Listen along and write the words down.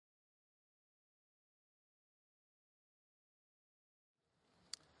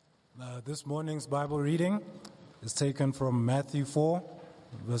This morning's Bible reading is taken from Matthew 4,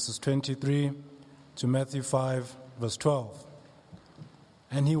 verses 23 to Matthew 5, verse 12.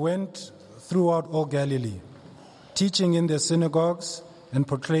 And he went throughout all Galilee, teaching in their synagogues and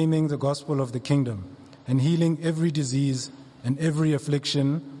proclaiming the gospel of the kingdom, and healing every disease and every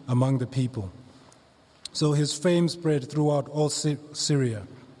affliction among the people. So his fame spread throughout all Syria,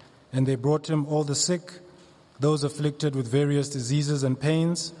 and they brought him all the sick, those afflicted with various diseases and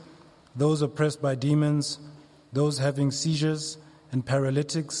pains, those oppressed by demons, those having seizures and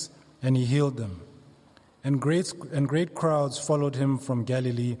paralytics, and he healed them. And great crowds followed him from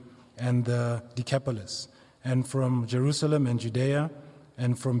Galilee and the Decapolis, and from Jerusalem and Judea,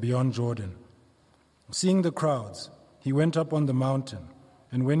 and from beyond Jordan. Seeing the crowds, he went up on the mountain,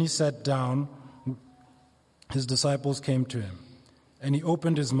 and when he sat down, his disciples came to him. And he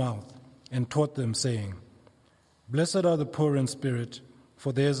opened his mouth and taught them, saying, Blessed are the poor in spirit,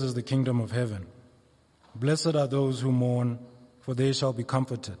 for theirs is the kingdom of heaven. Blessed are those who mourn, for they shall be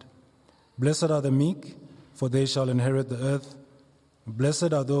comforted. Blessed are the meek, for they shall inherit the earth.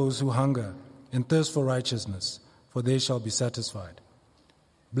 Blessed are those who hunger and thirst for righteousness, for they shall be satisfied.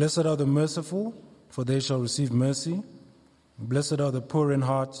 Blessed are the merciful, for they shall receive mercy. Blessed are the poor in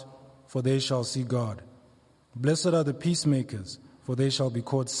heart, for they shall see God. Blessed are the peacemakers, for they shall be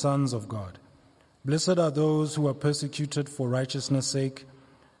called sons of God. Blessed are those who are persecuted for righteousness' sake,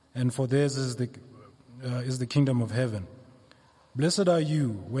 and for theirs is the kingdom of heaven. Blessed are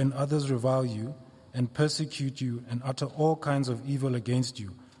you when others revile you and persecute you and utter all kinds of evil against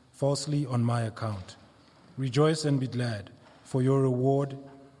you falsely on my account. Rejoice and be glad, for your reward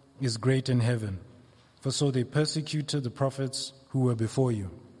is great in heaven. For so they persecuted the prophets who were before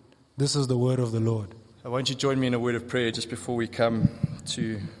you. This is the word of the Lord. Won't you join me in a word of prayer just before we come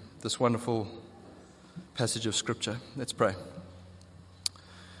to this wonderful passage of Scripture? Let's pray.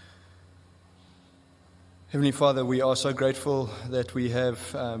 Heavenly Father, we are so grateful that we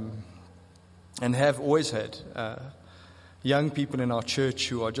have and have always had young people in our church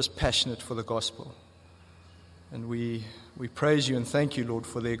who are just passionate for the gospel. And we praise you and thank you, Lord,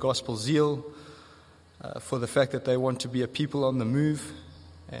 for their gospel zeal, for the fact that they want to be a people on the move.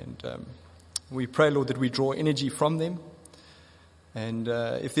 And we pray, Lord, that we draw energy from them. And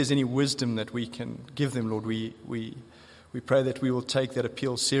if there's any wisdom that we can give them, Lord, we pray that we will take that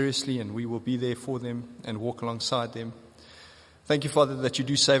appeal seriously and we will be there for them and walk alongside them. Thank you, Father, that you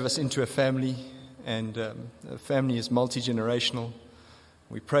do save us into a family, and a family is multi-generational.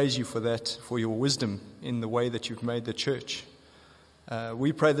 We praise you for that, for your wisdom in the way that you've made the church.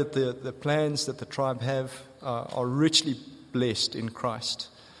 We pray that the plans that the tribe have are richly blessed in Christ,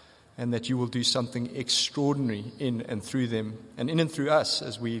 and that you will do something extraordinary in and through them, and in and through us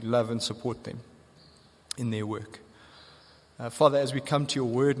as we love and support them in their work. Father, as we come to your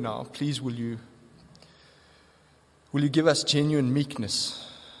word now, please will you give us genuine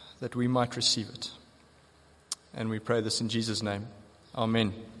meekness that we might receive it. And we pray this in Jesus' name.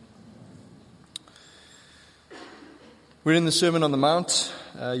 Amen. We're in the Sermon on the Mount.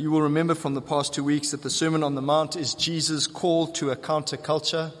 You will remember from the past 2 weeks that the Sermon on the Mount is Jesus' call to a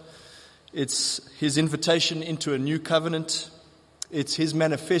counterculture. It's his invitation into a new covenant. It's his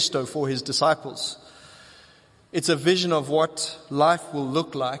manifesto for his disciples. It's a vision of what life will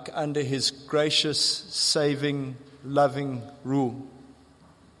look like under his gracious, saving, loving rule.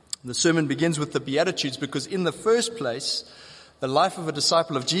 The sermon begins with the Beatitudes because in the first place, the life of a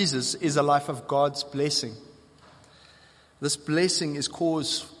disciple of Jesus is a life of God's blessing. This blessing is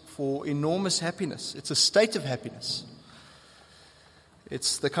cause for enormous happiness. It's a state of happiness.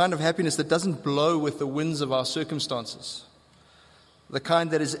 It's the kind of happiness that doesn't blow with the winds of our circumstances. The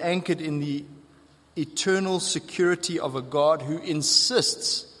kind that is anchored in the eternal security of a God who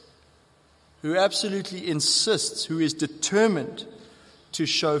insists, who absolutely insists, who is determined to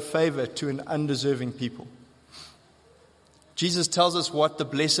show favor to an undeserving people. Jesus tells us what the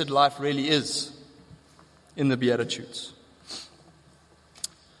blessed life really is in the Beatitudes.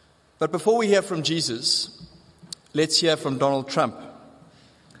 But before we hear from Jesus, let's hear from Donald Trump.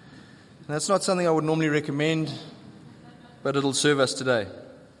 And that's not something I would normally recommend, but it'll serve us today.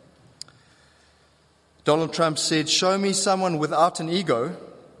 Donald Trump said, "Show me someone without an ego,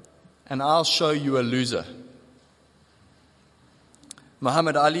 and I'll show you a loser."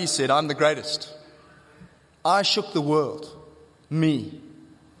 Muhammad Ali said, "I'm the greatest. I shook the world. Me."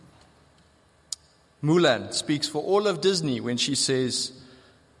 Mulan speaks for all of Disney when she says,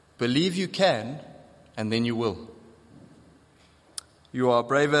 "Believe you can, and then you will." You are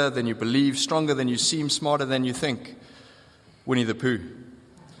braver than you believe, stronger than you seem, smarter than you think. Winnie the Pooh.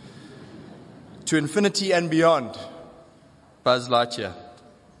 To infinity and beyond, Buzz Lightyear.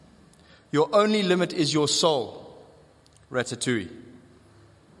 Your only limit is your soul. Ratatouille.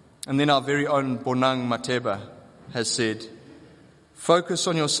 And then our very own Bonang Mateba has said, focus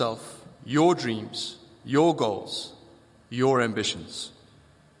on yourself, your dreams, your goals, your ambitions.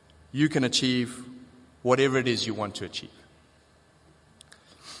 You can achieve whatever it is you want to achieve.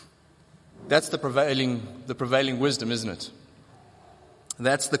 That's the prevailing wisdom, isn't it?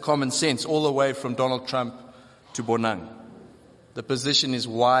 That's the common sense, all the way from Donald Trump to Bonang. The position is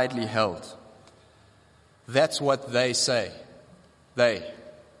widely held. That's what they say. They,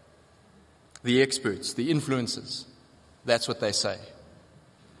 the experts, the influencers, that's what they say.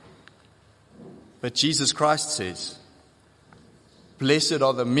 But Jesus Christ says, blessed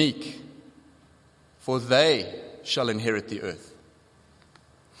are the meek, for they shall inherit the earth.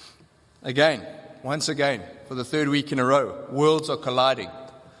 Once again, for the third week in a row, worlds are colliding.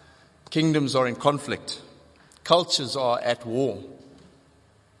 Kingdoms are in conflict. Cultures are at war.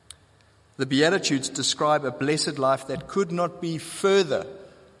 The Beatitudes describe a blessed life that could not be further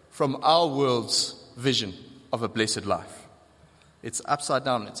from our world's vision of a blessed life. It's upside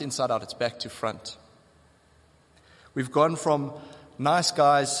down, it's inside out, it's back to front. We've gone from nice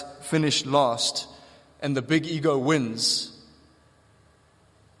guys finish last and the big ego wins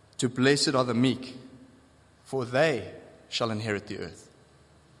to blessed are the meek, for they shall inherit the earth.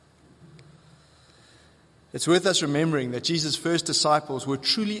 It's worth us remembering that Jesus' first disciples were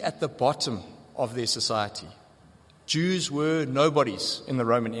truly at the bottom of their society. Jews were nobodies in the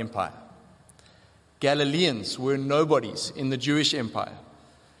Roman Empire. Galileans were nobodies in the Jewish Empire.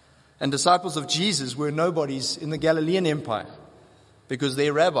 And disciples of Jesus were nobodies in the Galilean Empire because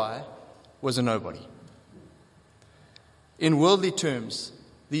their rabbi was a nobody. In worldly terms,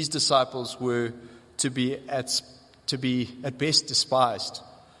 these disciples were to be at best despised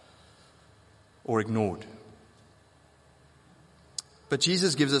or ignored. But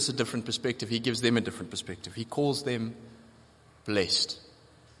Jesus gives us a different perspective. He gives them a different perspective. He calls them blessed.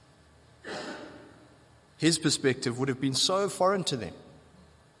 His perspective would have been so foreign to them,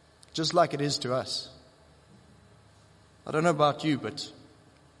 just like it is to us. I don't know about you, but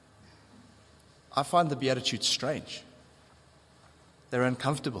I find the Beatitudes strange. They're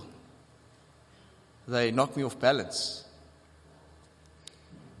uncomfortable. They knock me off balance.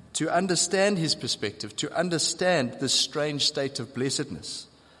 To understand his perspective, to understand this strange state of blessedness,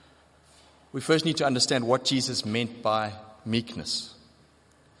 we first need to understand what Jesus meant by meekness.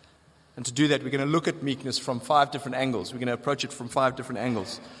 And to do that, we're going to look at meekness from 5 different angles. We're going to approach it from 5 different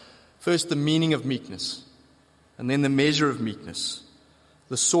angles. First, the meaning of meekness, and then the measure of meekness,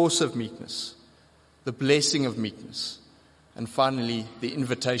 the source of meekness, the blessing of meekness, and finally, the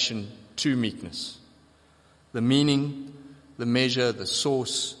invitation to meekness. The meaning, the measure, the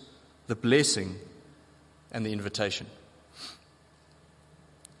source, the blessing, and the invitation.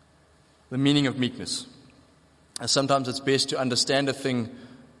 The meaning of meekness. And sometimes it's best to understand a thing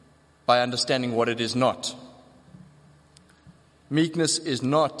by understanding what it is not. Meekness is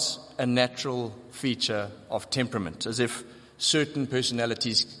not a natural feature of temperament, as if certain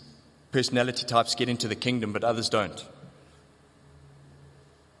personality types get into the kingdom, but others don't.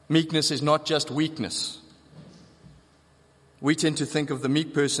 Meekness is not just weakness. We tend to think of the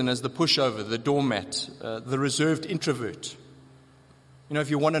meek person as the pushover, the doormat, the reserved introvert. You know, if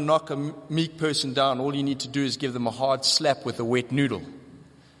you want to knock a meek person down, all you need to do is give them a hard slap with a wet noodle.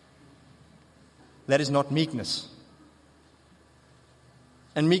 That is not meekness.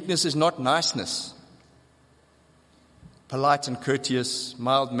 And meekness is not niceness. Polite and courteous,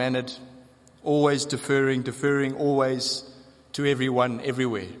 mild-mannered, always deferring always to everyone,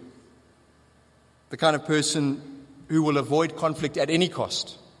 everywhere. The kind of person who will avoid conflict at any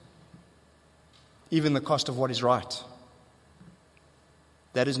cost, even the cost of what is right.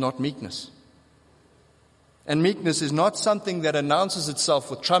 That is not meekness. And meekness is not something that announces itself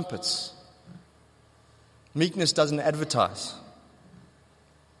with trumpets. Meekness doesn't advertise.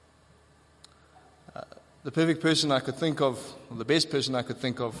 The perfect person I could think of, or the best person I could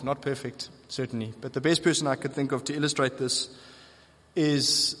think of, not perfect, certainly, but the best person I could think of to illustrate this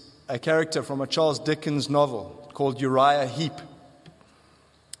is a character from a Charles Dickens novel called Uriah Heep.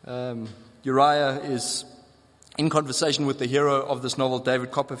 Uriah is in conversation with the hero of this novel,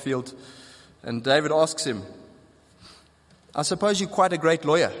 David Copperfield, and David asks him, "I suppose you're quite a great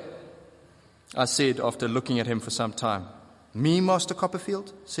lawyer," I said after looking at him for some time. "Me, Master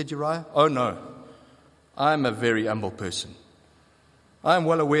Copperfield?" said Uriah. "Oh no, I'm a very humble person." "I am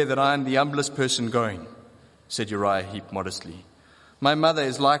well aware that I am the humblest person going," said Uriah Heep modestly. "My mother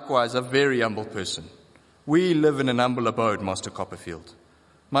is likewise a very humble person. We live in an humble abode, Master Copperfield.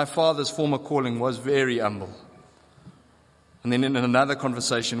 My father's former calling was very humble." And then in another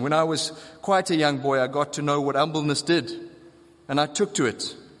conversation, when I was quite a young boy, I got to know what humbleness did, and I took to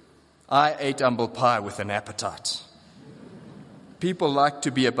it. I ate humble pie with an appetite. People like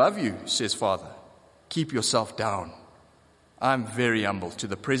to be above you, says Father. Keep yourself down. I'm very humble to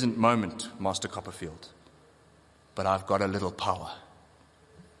the present moment, Master Copperfield. But I've got a little power.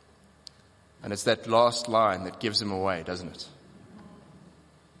 And it's that last line that gives him away, doesn't it?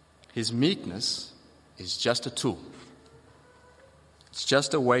 His meekness is just a tool. It's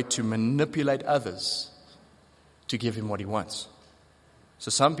just a way to manipulate others to give him what he wants. So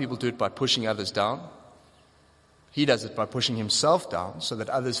some people do it by pushing others down. He does it by pushing himself down so that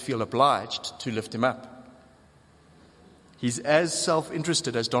others feel obliged to lift him up. He's as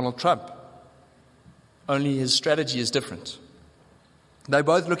self-interested as Donald Trump, only his strategy is different. They're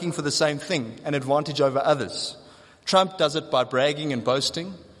both looking for the same thing, an advantage over others. Trump does it by bragging and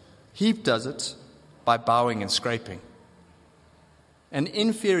boasting. He does it by bowing and scraping. An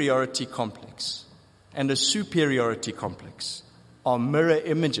inferiority complex and a superiority complex are mirror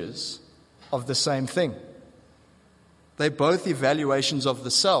images of the same thing. They're both evaluations of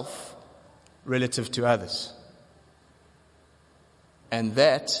the self relative to others. And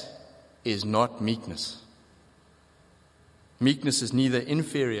that is not meekness. Meekness is neither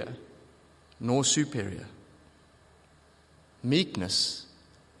inferior nor superior. Meekness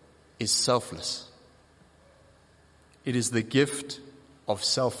is selfless. It is the gift of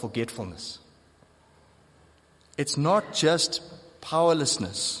self-forgetfulness. It's not just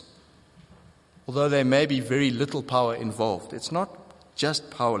powerlessness, although there may be very little power involved. It's not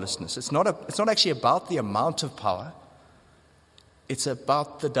just powerlessness. It's not actually about the amount of power. It's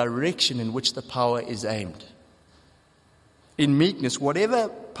about the direction in which the power is aimed. In meekness, whatever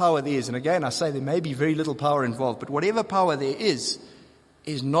power there is, and again I say there may be very little power involved, but whatever power there is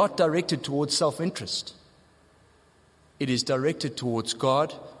not directed towards self-interest. It is directed towards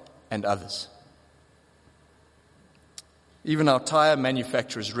God and others. Even our tire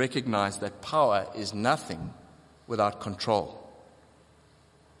manufacturers recognize that power is nothing without control.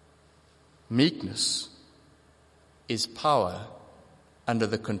 Meekness is power under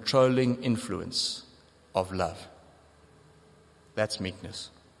the controlling influence of love. That's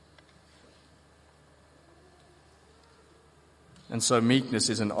meekness. And so meekness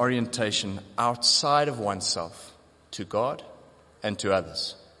is an orientation outside of oneself to God and to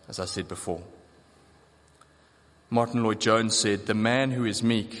others, as I said before. Martin Lloyd-Jones said, "The man who is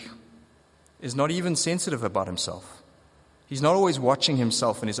meek is not even sensitive about himself. He's not always watching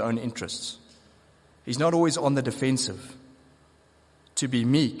himself and his own interests. He's not always on the defensive. To be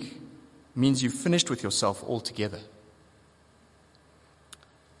meek means you've finished with yourself altogether."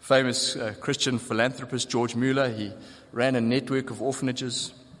 Famous Christian philanthropist George Mueller, he ran a network of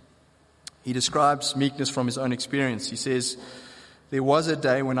orphanages. He describes meekness from his own experience. He says, "There was a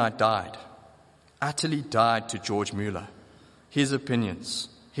day when I died, utterly died to George Mueller, his opinions,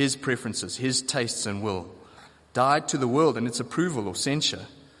 his preferences, his tastes and will, died to the world and its approval or censure,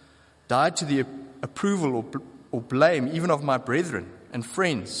 died to the approval or blame even of my brethren and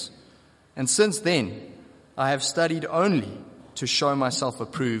friends. And since then, I have studied only to show myself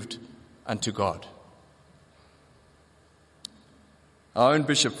approved unto God." Our own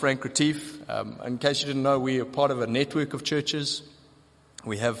Bishop Frank Retief, in case you didn't know, we are part of a network of churches.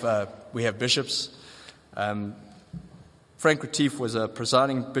 We have bishops. Frank Retief was a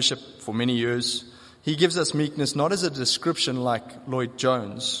presiding bishop for many years. He gives us meekness not as a description like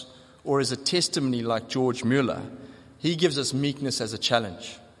Lloyd-Jones or as a testimony like George Mueller. He gives us meekness as a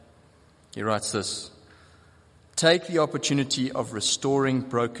challenge. He writes this: "Take the opportunity of restoring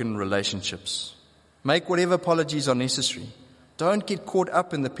broken relationships. Make whatever apologies are necessary. Don't get caught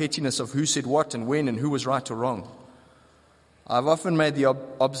up in the pettiness of who said what and when and who was right or wrong. I've often made the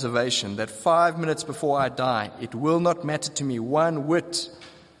observation that 5 minutes before I die, it will not matter to me one whit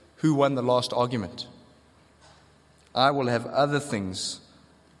who won the last argument. I will have other things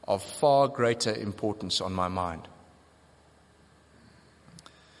of far greater importance on my mind."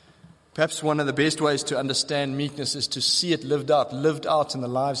 Perhaps one of the best ways to understand meekness is to see it lived out in the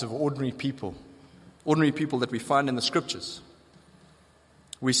lives of ordinary people that we find in the Scriptures.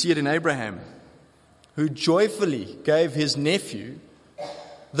 We see it in Abraham, who joyfully gave his nephew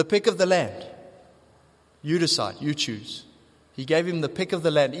the pick of the land. You decide, you choose. He gave him the pick of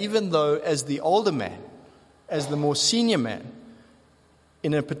the land, even though as the older man, as the more senior man,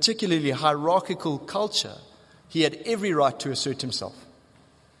 in a particularly hierarchical culture, he had every right to assert himself.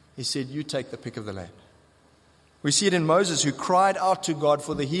 He said, "You take the pick of the land." We see it in Moses, who cried out to God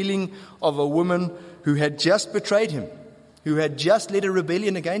for the healing of a woman who had just betrayed him, who had just led a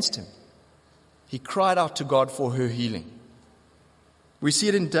rebellion against him. He cried out to God for her healing. We see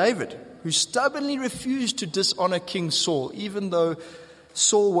it in David, who stubbornly refused to dishonor King Saul, even though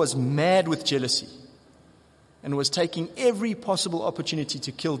Saul was mad with jealousy and was taking every possible opportunity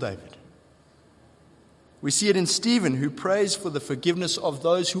to kill David. We see it in Stephen, who prays for the forgiveness of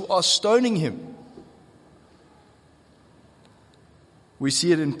those who are stoning him. We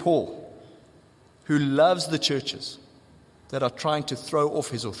see it in Paul, who loves the churches that are trying to throw off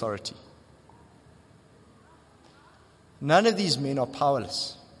his authority. None of these men are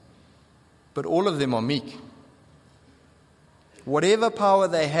powerless, but all of them are meek. Whatever power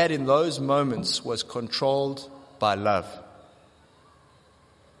they had in those moments was controlled by love.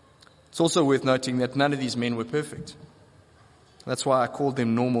 It's also worth noting that none of these men were perfect. That's why I called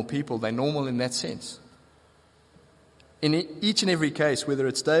them normal people. They're normal in that sense. In each and every case, whether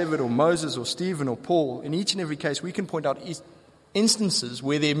it's David or Moses or Stephen or Paul, in each and every case we can point out instances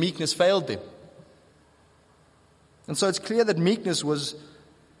where their meekness failed them. And so it's clear that meekness was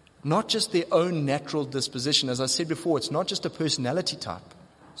not just their own natural disposition. As I said before, it's not just a personality type.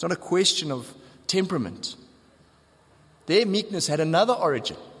 It's not a question of temperament. Their meekness had another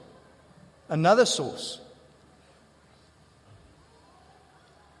origin, another source.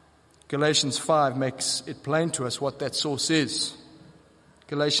 Galatians 5 makes it plain to us what that source is.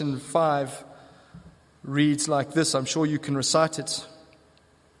 Galatians 5 reads like this. I'm sure you can recite it,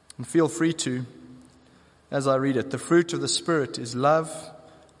 and feel free to as I read it. The fruit of the Spirit is love,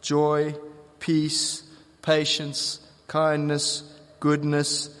 joy, peace, patience, kindness,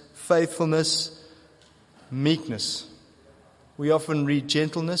 goodness, faithfulness, meekness. We often read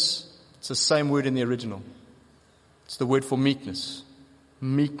gentleness. It's the same word in the original. It's the word for meekness.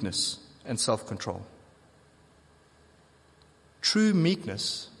 Meekness and self-control. True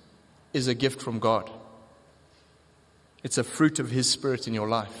meekness is a gift from God. It's a fruit of His Spirit in your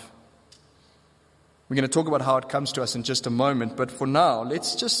life. We're going to talk about how it comes to us in just a moment, but for now,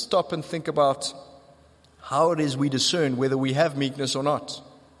 let's just stop and think about how it is we discern whether we have meekness or not.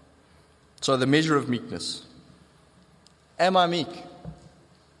 So the measure of meekness. Am I meek?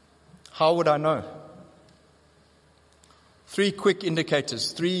 How would I know? 3 quick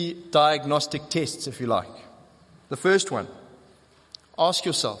indicators, 3 diagnostic tests, if you like. The first one, ask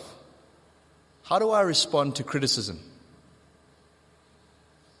yourself, how do I respond to criticism?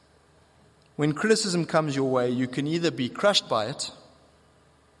 When criticism comes your way, you can either be crushed by it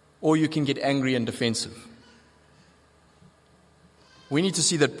or you can get angry and defensive. We need to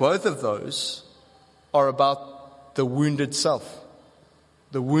see that both of those are about the wounded self,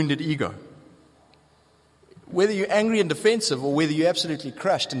 the wounded ego. Whether you're angry and defensive or whether you're absolutely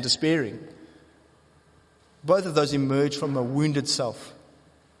crushed and despairing, both of those emerge from a wounded self.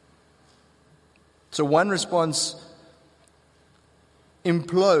 So one response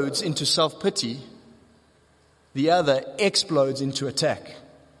implodes into self-pity, the other explodes into attack,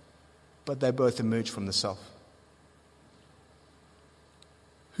 but they both emerge from the self.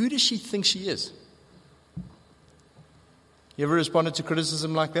 Who does she think she is? You ever responded to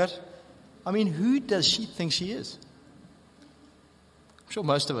criticism like that? I mean, who does she think she is? I'm sure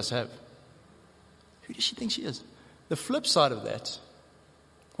most of us have. Who does she think she is? The flip side of that,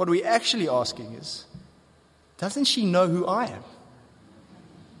 what we're actually asking is, doesn't she know who I am?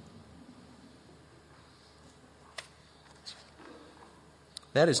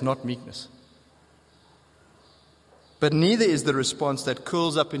 That is not meekness. But neither is the response that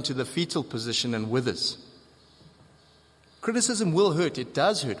curls up into the fetal position and withers. Criticism will hurt. It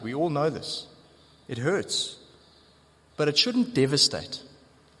does hurt. We all know this. It hurts. But it shouldn't devastate.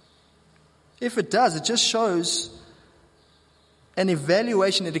 If it does, it just shows an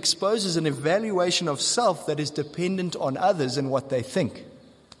evaluation. It exposes an evaluation of self that is dependent on others and what they think.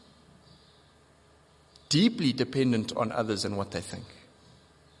 Deeply dependent on others and what they think.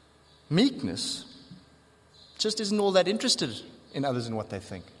 Meekness just isn't all that interested in others and what they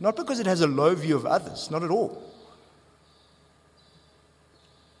think. Not because it has a low view of others, not at all.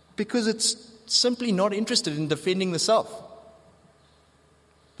 Because it's simply not interested in defending the self.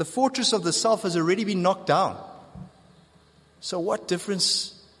 The fortress of the self has already been knocked down. So what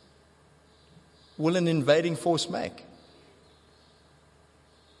difference will an invading force make?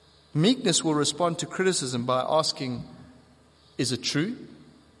 Meekness will respond to criticism by asking, is it true?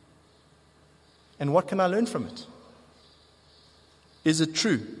 And what can I learn from it? Is it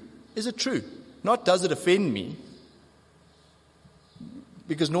true? Is it true? Not does it offend me?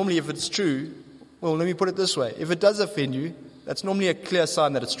 Because normally if it's true, well, let me put it this way. If it does offend you, that's normally a clear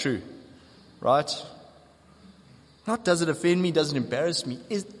sign that it's true. Right? Not does it offend me, does it embarrass me?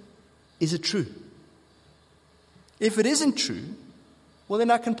 Is it true? If it isn't true, well then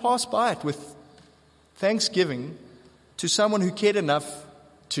I can pass by it with thanksgiving to someone who cared enough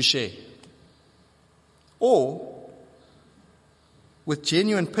to share? Or with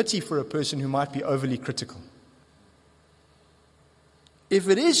genuine pity for a person who might be overly critical? If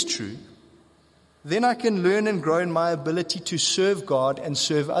it is true, then I can learn and grow in my ability to serve God and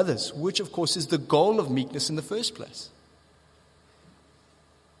serve others, which of course is the goal of meekness in the first place.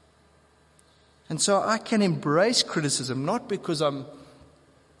 And so I can embrace criticism, not because I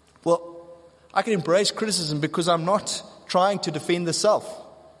can embrace criticism because I'm not trying to defend the self.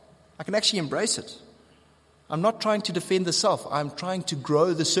 I can actually embrace it. I'm not trying to defend the self. I'm trying to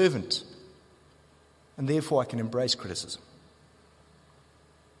grow the servant. And therefore I can embrace criticism.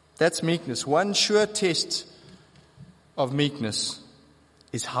 That's meekness. One sure test of meekness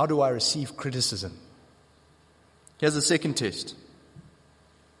is, how do I receive criticism? Here's the second test.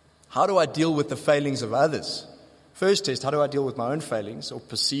 How do I deal with the failings of others? First test, how do I deal with my own failings or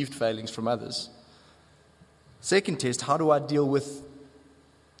perceived failings from others? Second test, how do I deal with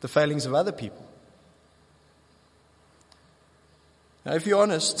the failings of other people? Now, if you're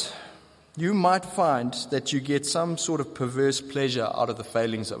honest, you might find that you get some sort of perverse pleasure out of the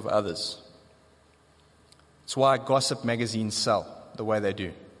failings of others. It's why gossip magazines sell the way they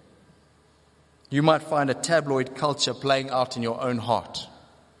do. You might find a tabloid culture playing out in your own heart.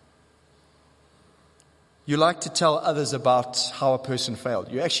 You like to tell others about how a person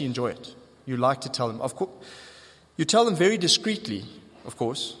failed. You actually enjoy it. You like to tell them. Of course, you tell them very discreetly, of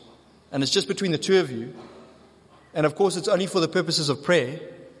course, and it's just between the two of you. And of course, it's only for the purposes of prayer.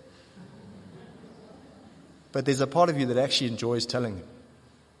 But there's a part of you that actually enjoys telling them.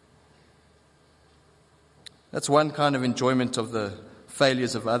 That's one kind of enjoyment of the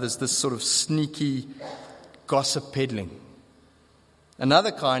failures of others, this sort of sneaky gossip peddling.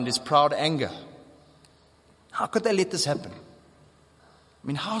 Another kind is proud anger. How could they let this happen? I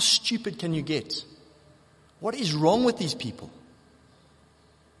mean, how stupid can you get? What is wrong with these people?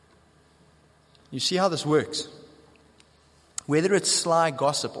 You see how this works? Whether it's sly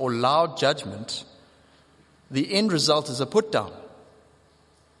gossip or loud judgment, the end result is a put down.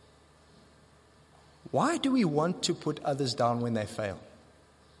 Why do we want to put others down when they fail?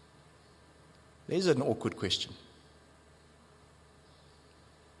 There's an awkward question.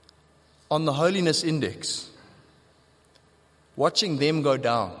 On the holiness index, watching them go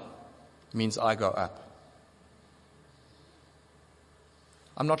down means I go up.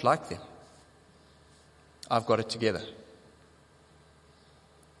 I'm not like them. I've got it together.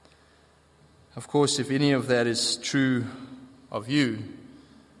 Of course, if any of that is true of you,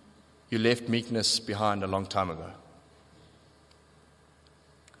 you left meekness behind a long time ago.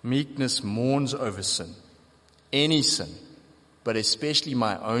 Meekness mourns over sin, any sin, but especially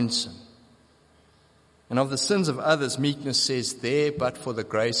my own sin. And of the sins of others, meekness says, there but for the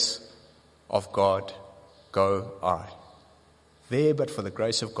grace of God go I. There but for the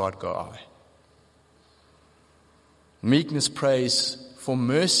grace of God go I. Meekness prays for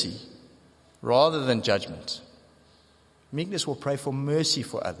mercy rather than judgment. Meekness will pray for mercy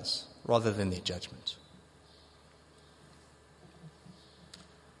for others rather than their judgment.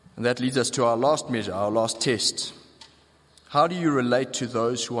 And that leads us to our last measure, our last test. How do you relate to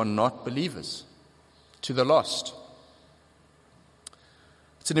those who are not believers, to the lost?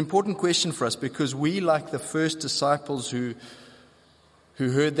 It's an important question for us because we, like the first disciples who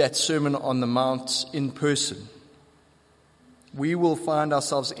heard that Sermon on the Mount in person, we will find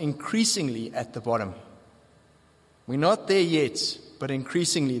ourselves increasingly at the bottom. We're not there yet, but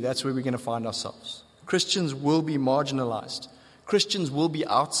increasingly that's where we're going to find ourselves. Christians will be marginalized. Christians will be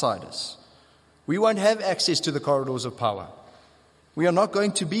outsiders. We won't have access to the corridors of power. We are not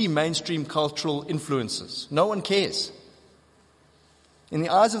going to be mainstream cultural influencers. No one cares. In the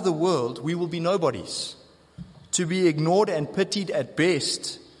eyes of the world, we will be nobodies, to be ignored and pitied at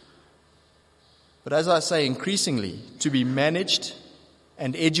best. But as I say, increasingly, to be managed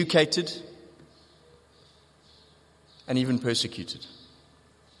and educated and even persecuted.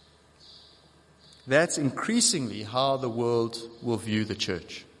 That's increasingly how the world will view the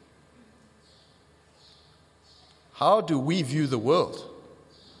church. How do we view the world?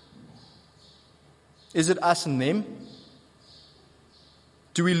 Is it us and them?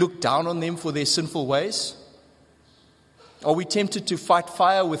 Do we look down on them for their sinful ways? Are we tempted to fight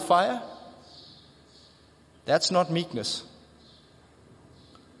fire with fire? That's not meekness.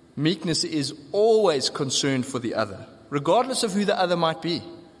 Meekness is always concerned for the other, regardless of who the other might be.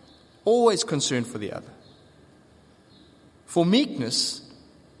 Always concerned for the other. For meekness,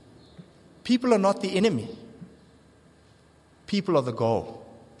 people are not the enemy. People are the goal.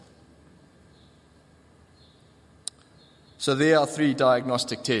 So there are 3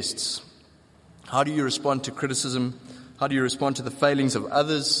 diagnostic tests. How do you respond to criticism? How do you respond to the failings of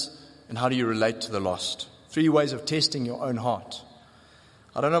others? And how do you relate to the lost? 3 ways of testing your own heart.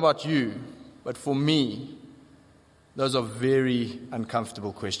 I don't know about you, but for me, those are very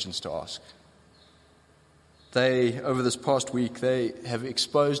uncomfortable questions to ask. Over this past week, they have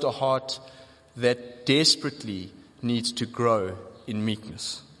exposed a heart that desperately needs to grow in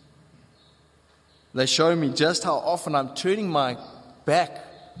meekness. They show me just how often I'm turning my back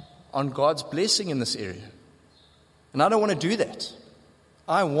on God's blessing in this area. And I don't want to do that.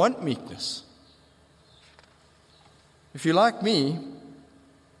 I want meekness. If you're like me,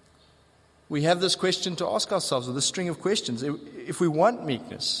 we have this question to ask ourselves, or this string of questions. If we want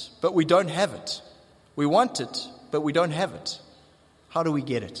meekness, but we don't have it. We want it, but we don't have it. How do we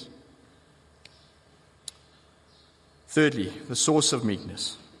get it? Thirdly, the source of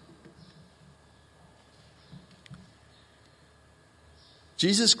meekness.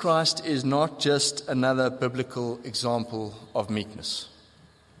 Jesus Christ is not just another biblical example of meekness.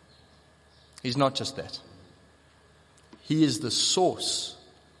 He's not just that. He is the source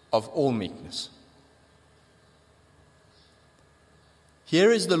of all meekness.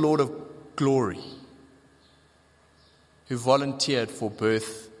 Here is the Lord of glory who volunteered for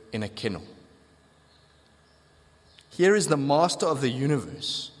birth in a kennel. Here is the master of the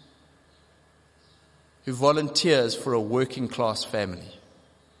universe who volunteers for a working class family.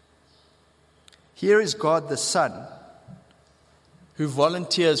 Here is God the Son who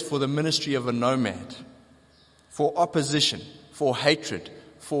volunteers for the ministry of a nomad, for opposition, for hatred,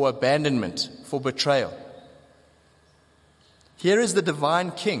 for abandonment, for betrayal. Here is the divine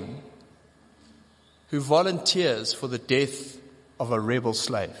King who volunteers for the death of a rebel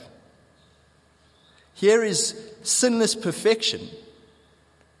slave. Here is sinless perfection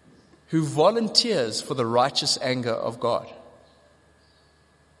who volunteers for the righteous anger of God.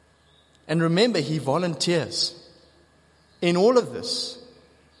 And remember, he volunteers. In all of this,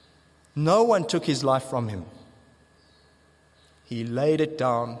 no one took his life from him. He laid it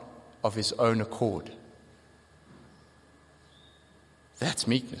down of his own accord. That's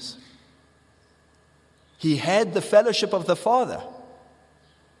meekness. He had the fellowship of the Father,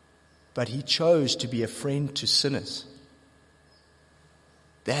 but he chose to be a friend to sinners.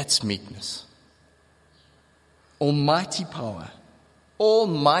 That's meekness. Almighty power,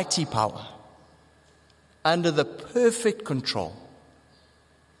 under the perfect control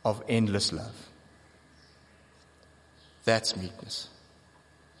of endless love. That's meekness.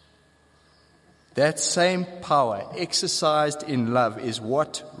 That same power exercised in love is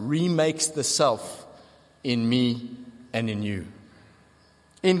what remakes the self in me and in you.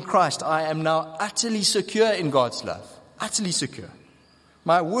 In Christ, I am now utterly secure in God's love. Utterly secure.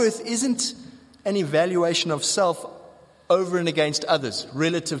 My worth isn't an evaluation of self over and against others,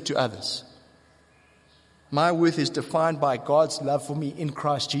 relative to others. My worth is defined by God's love for me in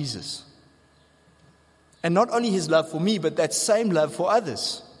Christ Jesus. And not only his love for me, but that same love for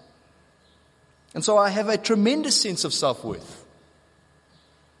others. And so I have a tremendous sense of self-worth.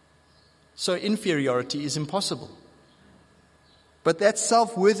 So inferiority is impossible. But that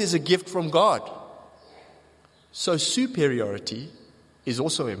self-worth is a gift from God. So superiority is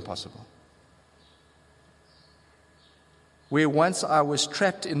also impossible. Where once I was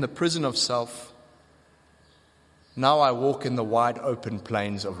trapped in the prison of self, now I walk in the wide open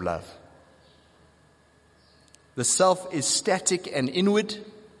plains of love. The self is static and inward.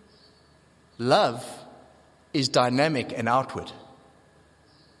 Love is dynamic and outward.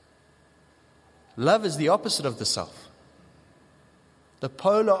 Love is the opposite of the self. The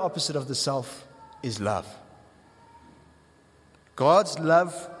polar opposite of the self is love. God's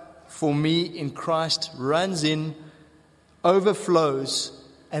love for me in Christ runs in, overflows,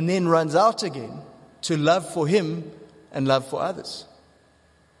 and then runs out again to love for him and love for others.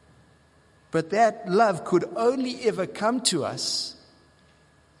 But that love could only ever come to us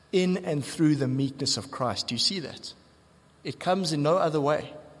in and through the meekness of Christ. Do you see that? It comes in no other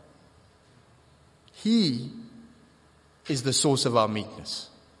way. He is the source of our meekness.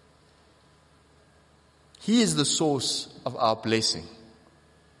 He is the source of our blessing.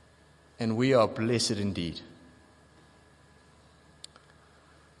 And we are blessed indeed.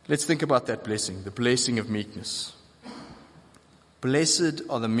 Let's think about that blessing, the blessing of meekness. Blessed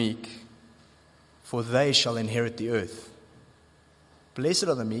are the meek, for they shall inherit the earth. Blessed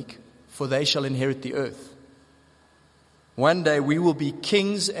are the meek, for they shall inherit the earth. One day we will be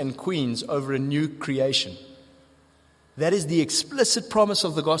kings and queens over a new creation. That is the explicit promise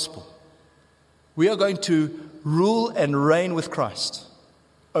of the gospel. We are going to rule and reign with Christ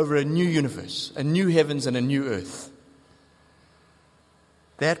over a new universe, a new heavens and a new earth.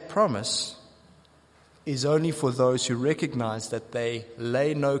 That promise is only for those who recognize that they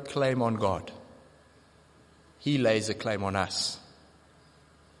lay no claim on God. He lays a claim on us.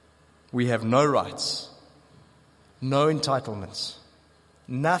 We have no rights, no entitlements,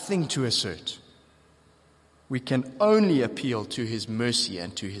 nothing to assert. We can only appeal to His mercy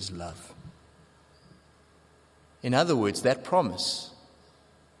and to His love. In other words, that promise,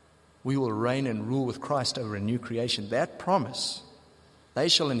 we will reign and rule with Christ over a new creation. That promise, they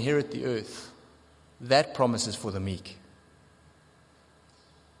shall inherit the earth. That promise is for the meek.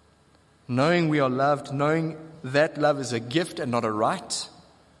 Knowing we are loved, knowing that love is a gift and not a right.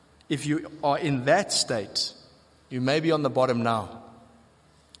 If you are in that state, you may be on the bottom now,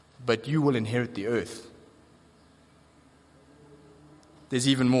 but you will inherit the earth. There's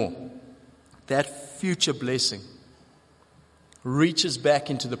even more. That future blessing reaches back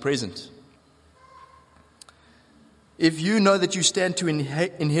into the present. If you know that you stand to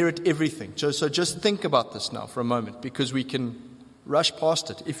inherit everything, so just think about this now for a moment, because we can rush past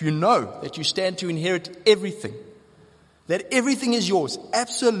it. If you know that you stand to inherit everything, that everything is yours,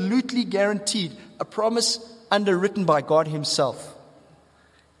 absolutely guaranteed, a promise underwritten by God Himself.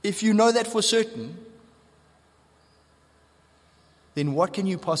 If you know that for certain, then what can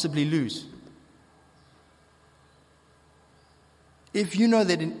you possibly lose? If you know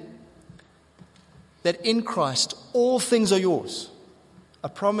that in Christ all things are yours, a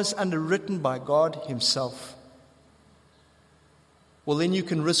promise underwritten by God Himself, well, then you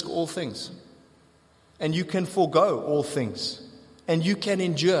can risk all things, and you can forego all things, and you can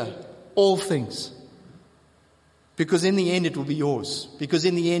endure all things, because in the end it will be yours, because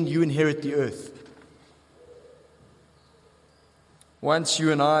in the end you inherit the earth. Once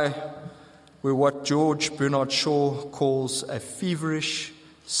you and I were what George Bernard Shaw calls a feverish,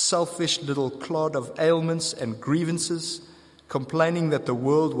 selfish little clod of ailments and grievances, complaining that the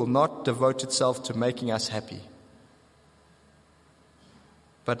world will not devote itself to making us happy.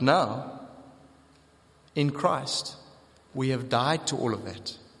 But now, in Christ, we have died to all of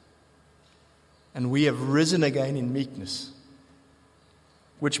that. And we have risen again in meekness,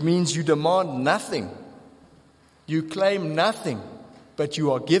 which means you demand nothing. You claim nothing, but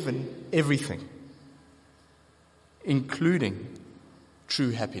you are given everything, including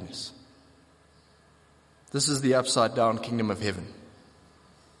true happiness. This is the upside down kingdom of heaven.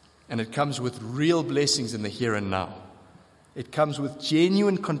 And it comes with real blessings in the here and now. It comes with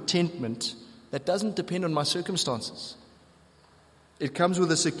genuine contentment that doesn't depend on my circumstances. It comes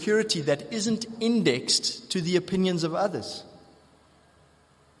with a security that isn't indexed to the opinions of others.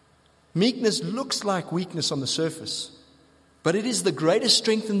 Meekness looks like weakness on the surface, but it is the greatest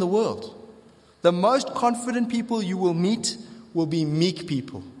strength in the world. The most confident people you will meet will be meek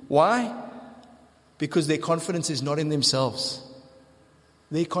people. Why? Because their confidence is not in themselves.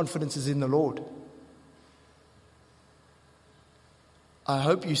 Their confidence is in the Lord. I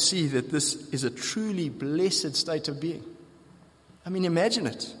hope you see that this is a truly blessed state of being. I mean, imagine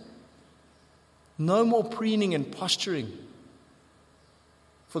it. No more preening and posturing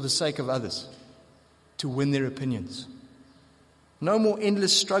for the sake of others, to win their opinions. No more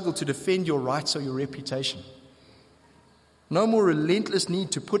endless struggle to defend your rights or your reputation. No more relentless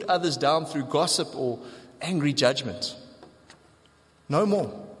need to put others down through gossip or angry judgment. No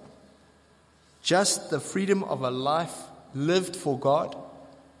more. Just the freedom of a life lived for God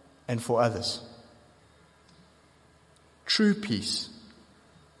and for others. True peace.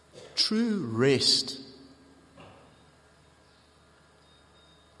 True rest.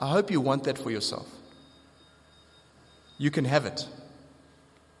 I hope you want that for yourself. You can have it.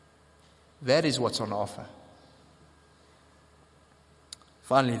 That is what's on offer.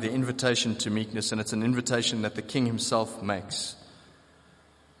 Finally, the invitation to meekness, and it's an invitation that the King Himself makes.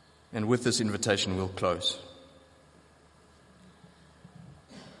 And with this invitation, we'll close.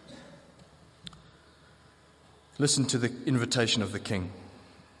 Listen to the invitation of the King.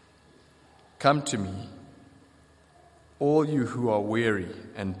 Come to me, all you who are weary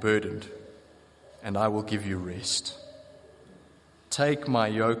and burdened, and I will give you rest. Take my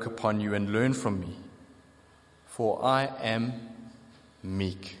yoke upon you and learn from me, for I am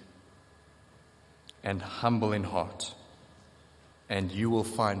meek and humble in heart, and you will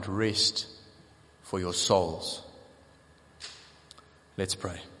find rest for your souls. Let's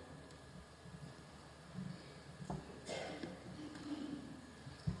pray.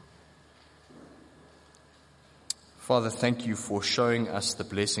 Father, thank you for showing us the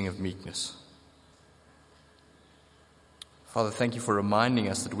blessing of meekness. Father, thank you for reminding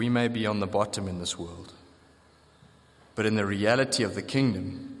us that we may be on the bottom in this world, but in the reality of the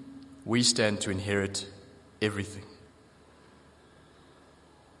kingdom, we stand to inherit everything.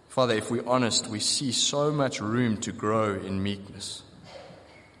 Father, if we're honest, we see so much room to grow in meekness.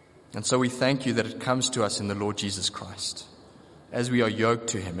 And so we thank you that it comes to us in the Lord Jesus Christ. As we are yoked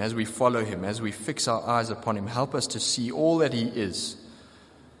to him, as we follow him, as we fix our eyes upon him, help us to see all that he is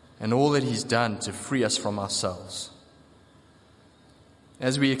and all that he's done to free us from ourselves.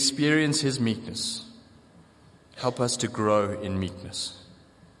 As we experience his meekness, help us to grow in meekness.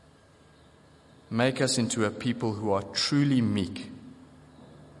 Make us into a people who are truly meek.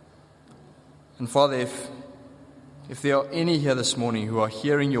 And Father, if there are any here this morning who are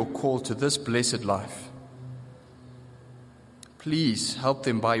hearing your call to this blessed life, please help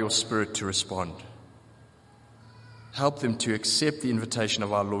them by your Spirit to respond. Help them to accept the invitation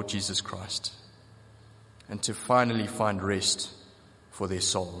of our Lord Jesus Christ and to finally find rest for their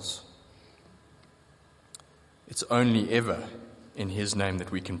souls. It's only ever in his name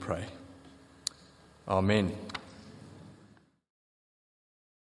that we can pray. Amen.